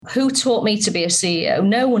who taught me to be a CEO?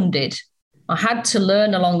 No one did. I had to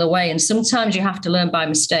learn along the way. And sometimes you have to learn by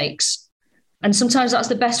mistakes. And sometimes that's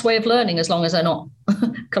the best way of learning, as long as they're not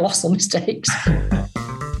colossal mistakes.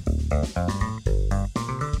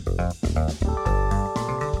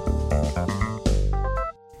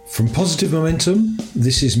 From Positive Momentum,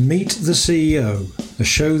 this is Meet the CEO, a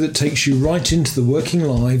show that takes you right into the working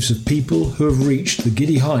lives of people who have reached the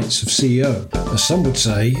giddy heights of CEO, as some would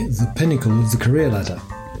say, the pinnacle of the career ladder.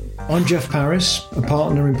 I'm Jeff Parris, a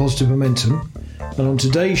partner in Positive Momentum, and on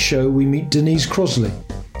today's show we meet Denise Crossley,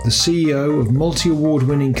 the CEO of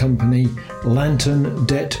multi-award-winning company Lantern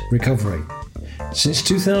Debt Recovery. Since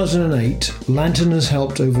 2008, Lantern has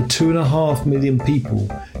helped over 2.5 million people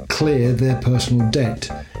clear their personal debt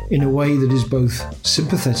in a way that is both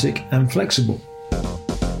sympathetic and flexible.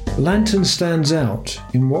 Lantern stands out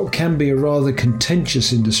in what can be a rather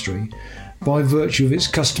contentious industry by virtue of its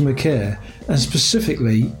customer care and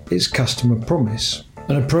specifically its customer promise,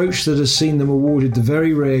 an approach that has seen them awarded the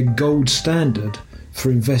very rare gold standard for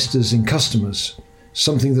investors and customers,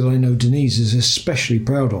 something that I know Denise is especially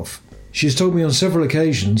proud of. She has told me on several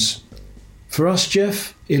occasions, for us,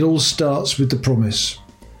 Jeff, it all starts with the promise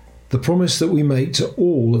that we make to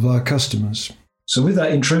all of our customers. So with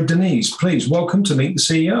that intro, Denise, please welcome to Meet the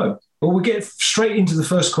CEO. Well, we'll get straight into the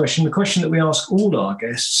first question, the question that we ask all our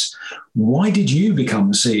guests. Why did you become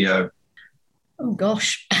the CEO? Oh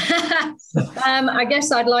gosh, I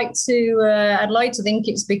guess I'd like to think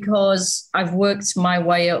it's because I've worked my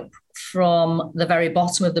way up from the very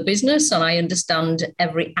bottom of the business, and I understand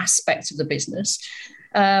every aspect of the business.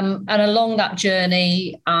 And along that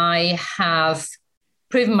journey, I have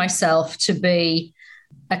proven myself to be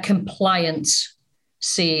a compliant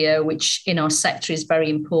CEO, which in our sector is very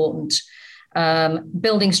important.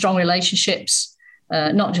 Building strong relationships,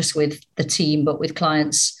 not just with the team, but with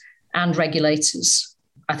clients and regulators.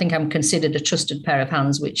 I think I'm considered a trusted pair of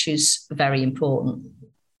hands, which is very important.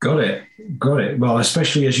 Got it. Well,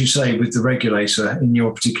 especially as you say, with the regulator in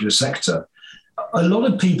your particular sector, a lot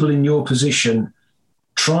of people in your position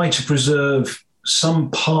try to preserve some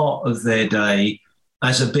part of their day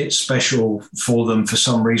as a bit special for them for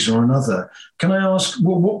some reason or another. Can I ask,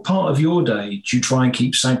 what part of your day do you try and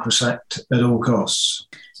keep sacrosanct at all costs?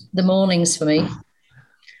 The mornings for me.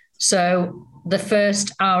 So the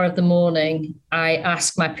first hour of the morning, I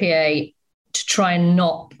ask my PA to try and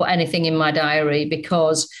not put anything in my diary,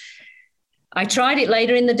 because I tried it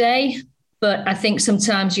later in the day, but I think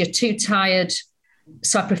sometimes you're too tired.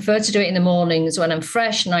 So I prefer to do it in the mornings when I'm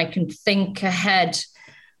fresh and I can think ahead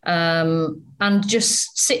and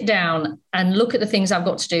just sit down and look at the things I've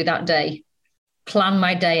got to do that day, plan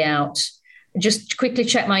my day out, just quickly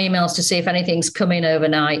check my emails to see if anything's come in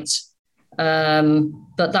overnight.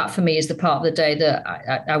 But that for me is the part of the day that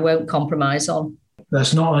I won't compromise on.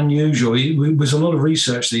 That's not unusual. There's a lot of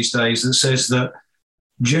research these days that says that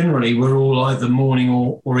generally we're all either morning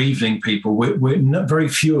or evening people. We're not, very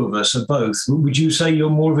few of us are both. Would you say you're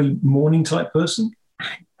more of a morning type person?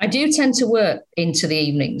 I do tend to work into the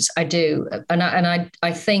evenings. I do. And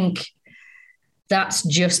I think that's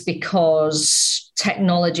just because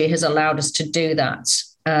technology has allowed us to do that.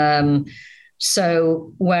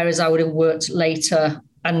 So whereas I would have worked later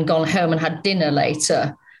and gone home and had dinner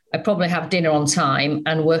later, I probably have dinner on time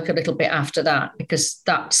and work a little bit after that because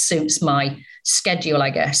that suits my schedule, I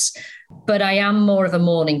guess. But I am more of a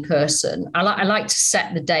morning person. I like to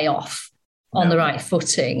set the day off on the right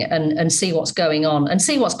footing and see what's going on and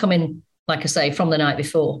see what's coming, like I say, from the night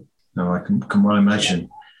before. No, I can well imagine.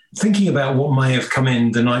 Thinking about what may have come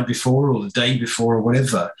in the night before or the day before or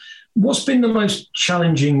whatever, what's been the most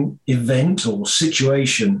challenging event or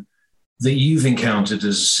situation that you've encountered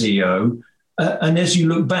as a CEO? And as you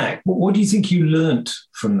look back, what do you think you learnt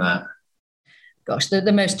from that? Gosh,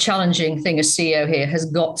 the most challenging thing as CEO here has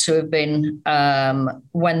got to have been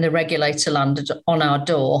when the regulator landed on our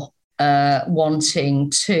door,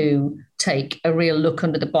 wanting to take a real look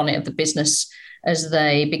under the bonnet of the business as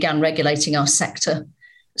they began regulating our sector.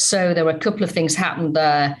 So there were a couple of things happened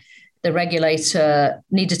there. The regulator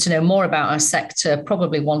needed to know more about our sector,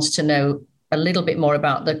 probably wanted to know a little bit more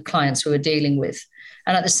about the clients we were dealing with,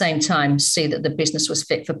 and at the same time see that the business was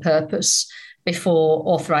fit for purpose before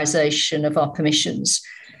authorization of our permissions.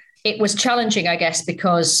 It was challenging, I guess,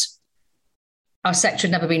 because our sector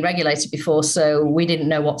had never been regulated before, so we didn't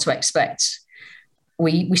know what to expect.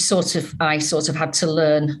 I sort of had to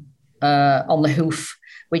learn on the hoof,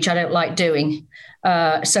 which I don't like doing.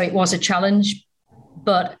 So it was a challenge,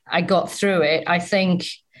 but I got through it. I think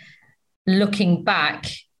looking back,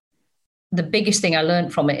 the biggest thing I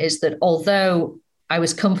learned from it is that although I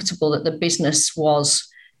was comfortable that the business was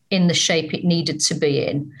in the shape it needed to be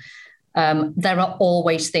in, there are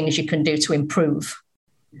always things you can do to improve.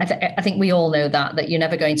 I think we all know that you're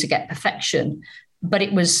never going to get perfection, but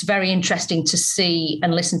it was very interesting to see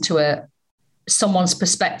and listen to someone's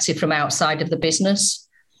perspective from outside of the business,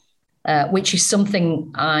 which is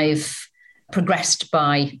something I've progressed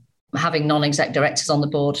by having non-exec directors on the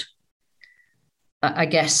board, I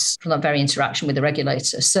guess, from that very interaction with the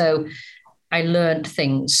regulator. So I learned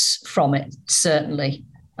things from it, certainly.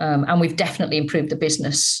 And we've definitely improved the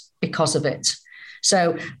business because of it.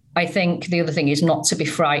 So I think the other thing is not to be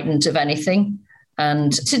frightened of anything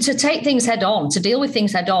and to take things head on, to deal with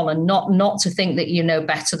things head on, and not to think that you know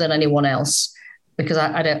better than anyone else, because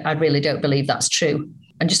I really don't believe that's true,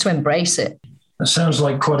 and just to embrace it. That sounds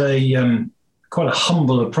like quite a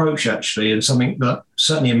humble approach, actually, and something that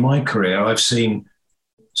certainly in my career I've seen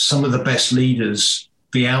some of the best leaders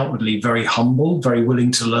be outwardly very humble, very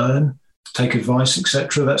willing to learn, take advice,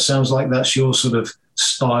 etc. That sounds like that's your sort of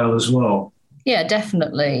style as well. Yeah,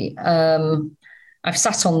 definitely. I've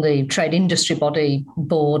sat on the trade industry body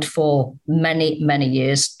board for many, many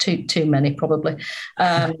years, too many probably.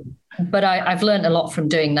 But I've learned a lot from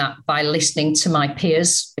doing that by listening to my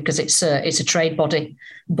peers, because it's a trade body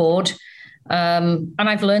board. And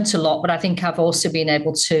I've learned a lot, but I think I've also been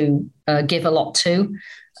able to give a lot too.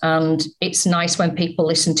 And it's nice when people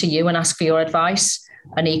listen to you and ask for your advice.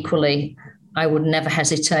 And equally, I would never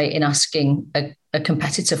hesitate in asking a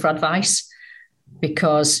competitor for advice,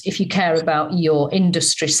 because if you care about your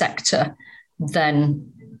industry sector,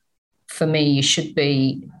 then for me, you should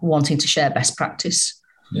be wanting to share best practice.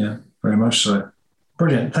 Yeah, very much so.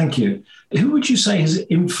 Brilliant. Thank you. Who would you say has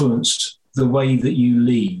influenced the way that you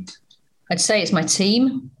lead? I'd say it's my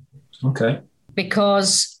team. Okay.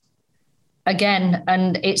 Because again,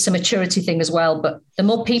 and it's a maturity thing as well, but the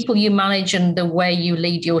more people you manage and the way you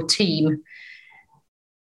lead your team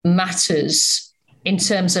matters in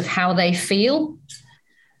terms of how they feel.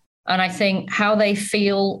 And I think how they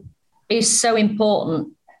feel is so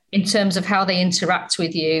important in terms of how they interact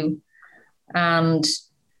with you and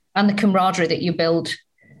the camaraderie that you build.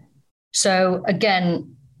 So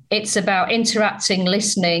again, it's about interacting,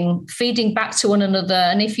 listening, feeding back to one another.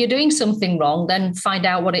 And if you're doing something wrong, then find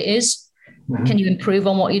out what it is. Mm-hmm. Can you improve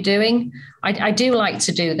on what you're doing? I do like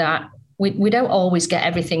to do that. We don't always get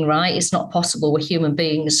everything right. It's not possible. We're human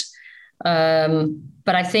beings.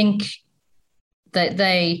 But I think that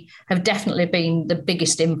they have definitely been the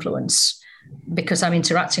biggest influence, because I'm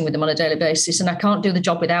interacting with them on a daily basis, and I can't do the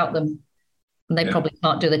job without them. And they probably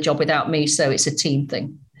can't do the job without me. So it's a team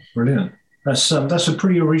thing. Brilliant. That's a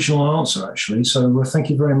pretty original answer, actually. So thank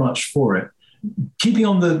you very much for it. Keeping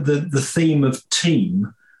on the theme of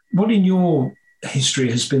team, what in your history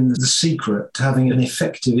has been the secret to having an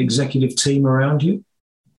effective executive team around you?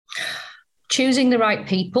 Choosing the right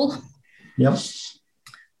people. Yep.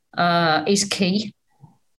 Is key,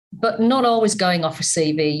 but not always going off a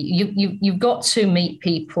CV. You've got to meet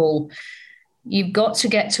people. You've got to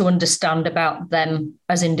get to understand about them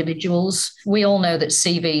as individuals. We all know that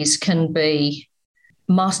CVs can be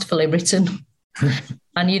masterfully written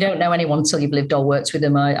and you don't know anyone until you've lived or worked with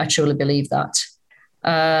them. I truly believe that.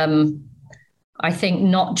 I think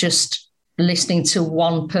not just listening to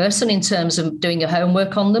one person in terms of doing your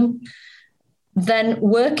homework on them, then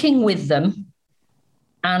working with them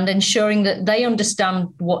and ensuring that they understand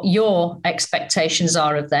what your expectations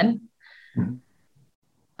are of them,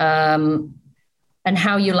 and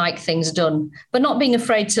how you like things done, but not being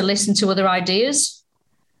afraid to listen to other ideas.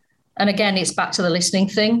 And again, it's back to the listening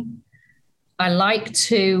thing. I like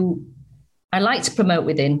to promote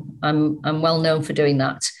within. I'm well known for doing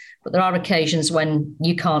that, but there are occasions when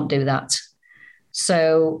you can't do that.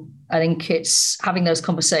 So I think it's having those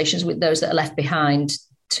conversations with those that are left behind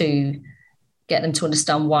to get them to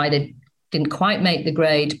understand why they didn't quite make the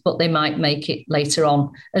grade, but they might make it later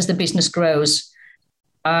on as the business grows.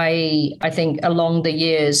 I think along the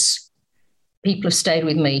years, people have stayed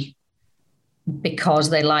with me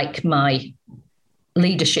because they like my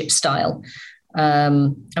leadership style.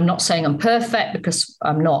 I'm not saying I'm perfect, because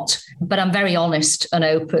I'm not, but I'm very honest and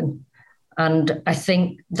open. And I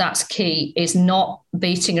think that's key, is not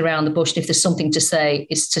beating around the bush. And if there's something to say,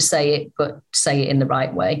 is to say it, but say it in the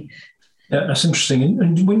right way. Yeah, that's interesting.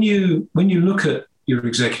 And when you look at your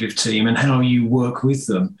executive team and how you work with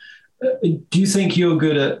them, do you think you're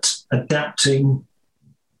good at adapting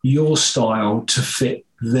your style to fit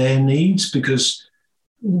their needs? Because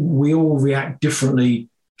we all react differently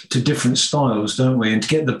to different styles, don't we? And to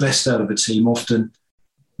get the best out of a team, often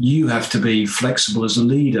you have to be flexible as a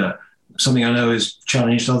leader, something I know has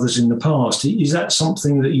challenged others in the past. Is that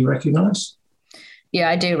something that you recognise? Yeah,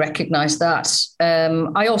 I do recognise that.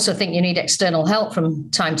 I also think you need external help from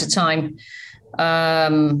time to time.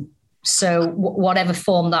 So whatever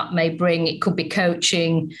form that may bring, it could be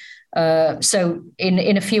coaching. So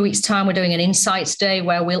in a few weeks' time, we're doing an insights day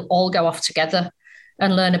where we'll all go off together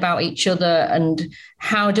and learn about each other and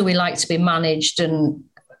how do we like to be managed and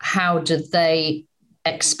how do they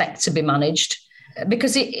expect to be managed?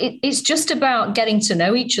 Because it's just about getting to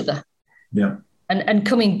know each other. Yeah. And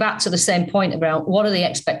coming back to the same point about what are the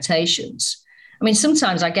expectations? I mean,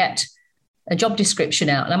 sometimes I get a job description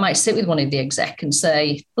out and I might sit with one of the exec and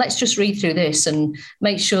say, let's just read through this and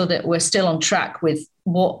make sure that we're still on track with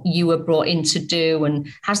what you were brought in to do.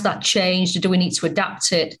 And has that changed? Or do we need to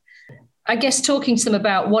adapt it? I guess talking to them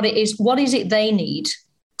about what is it they need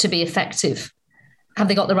to be effective? Have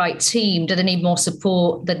they got the right team? Do they need more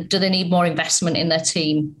support? Do they need more investment in their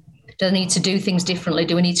team? Do they need to do things differently?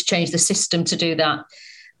 Do we need to change the system to do that?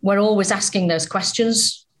 We're always asking those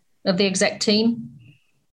questions of the exec team.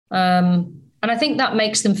 And I think that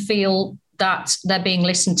makes them feel that they're being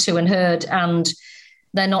listened to and heard, and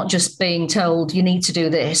they're not just being told, you need to do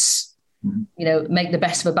this, make the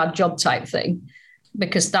best of a bad job type thing,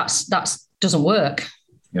 because that doesn't work.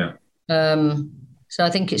 Yeah. So I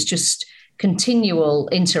think it's just continual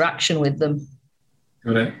interaction with them.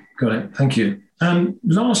 Got it. Thank you.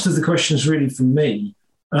 Last of the questions really from me,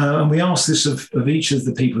 and we ask this of each of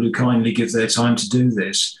the people who kindly give their time to do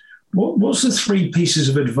this. What's the 3 pieces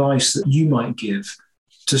of advice that you might give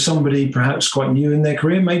to somebody perhaps quite new in their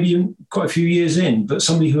career, maybe quite a few years in, but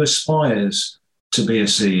somebody who aspires to be a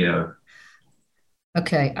CEO?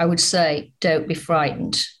 Okay, I would say don't be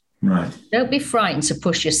frightened. Right. Don't be frightened to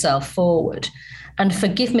push yourself forward. And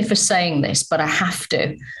forgive me for saying this, but I have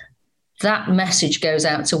to. That message goes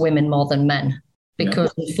out to women more than men,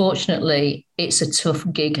 because unfortunately, it's a tough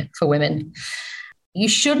gig for women. You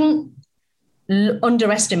shouldn't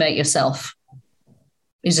underestimate yourself,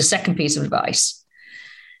 is a second piece of advice,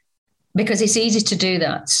 because it's easy to do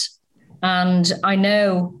that. And I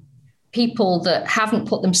know people that haven't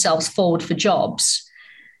put themselves forward for jobs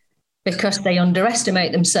because they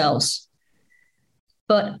underestimate themselves.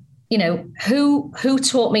 But, who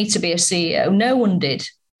taught me to be a CEO? No one did.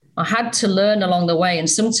 I had to learn along the way. And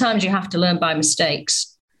sometimes you have to learn by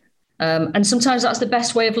mistakes. And sometimes that's the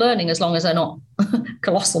best way of learning, as long as they're not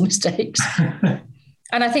colossal mistakes.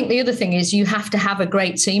 And I think the other thing is you have to have a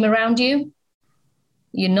great team around you.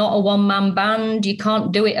 You're not a one-man band. You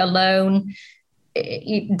can't do it alone.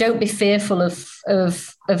 Don't be fearful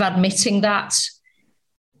of admitting that.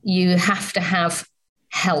 You have to have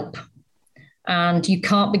help, and you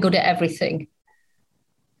can't be good at everything.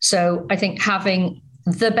 So I think having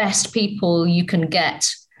the best people you can get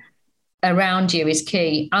around you is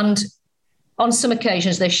key. And on some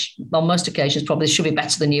occasions, on most occasions, probably they should be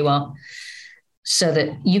better than you are, so that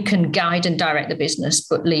you can guide and direct the business,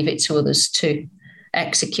 but leave it to others to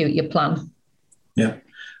execute your plan. Yeah.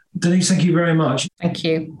 Denise, thank you very much. Thank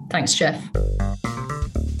you. Thanks, Jeff.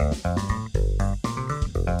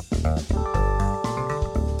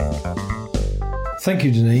 Thank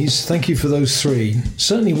you, Denise. Thank you for those 3.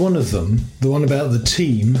 Certainly one of them, the one about the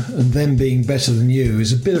team and them being better than you,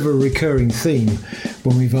 is a bit of a recurring theme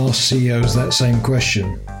when we've asked CEOs that same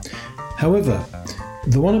question. However,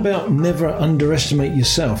 the one about never underestimate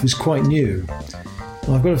yourself is quite new.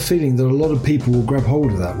 I've got a feeling that a lot of people will grab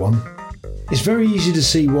hold of that one. It's very easy to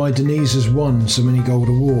see why Denise has won so many gold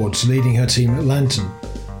awards leading her team at Lantern.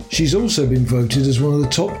 She's also been voted as one of the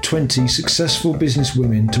top 20 successful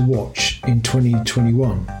businesswomen to watch in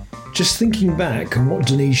 2021. Just thinking back on what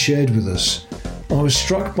Denise shared with us, I was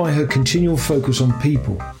struck by her continual focus on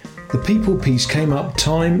people. The people piece came up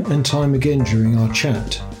time and time again during our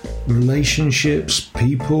chat. Relationships,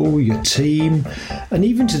 people, your team, and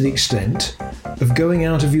even to the extent of going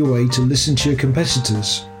out of your way to listen to your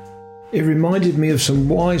competitors. It reminded me of some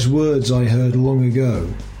wise words I heard long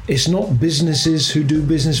ago. It's not businesses who do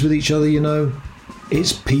business with each other,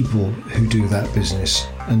 It's people who do that business,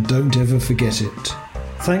 and don't ever forget it.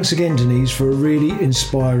 Thanks again, Denise, for a really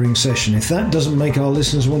inspiring session. If that doesn't make our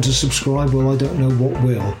listeners want to subscribe, well, I don't know what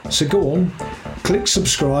will. So go on, click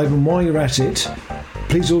subscribe, and while you're at it,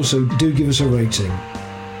 please also do give us a rating.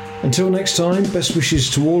 Until next time, best wishes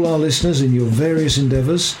to all our listeners in your various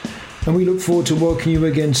endeavours, and we look forward to welcoming you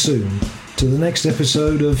again soon to the next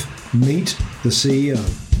episode of Meet the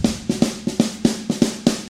CEO.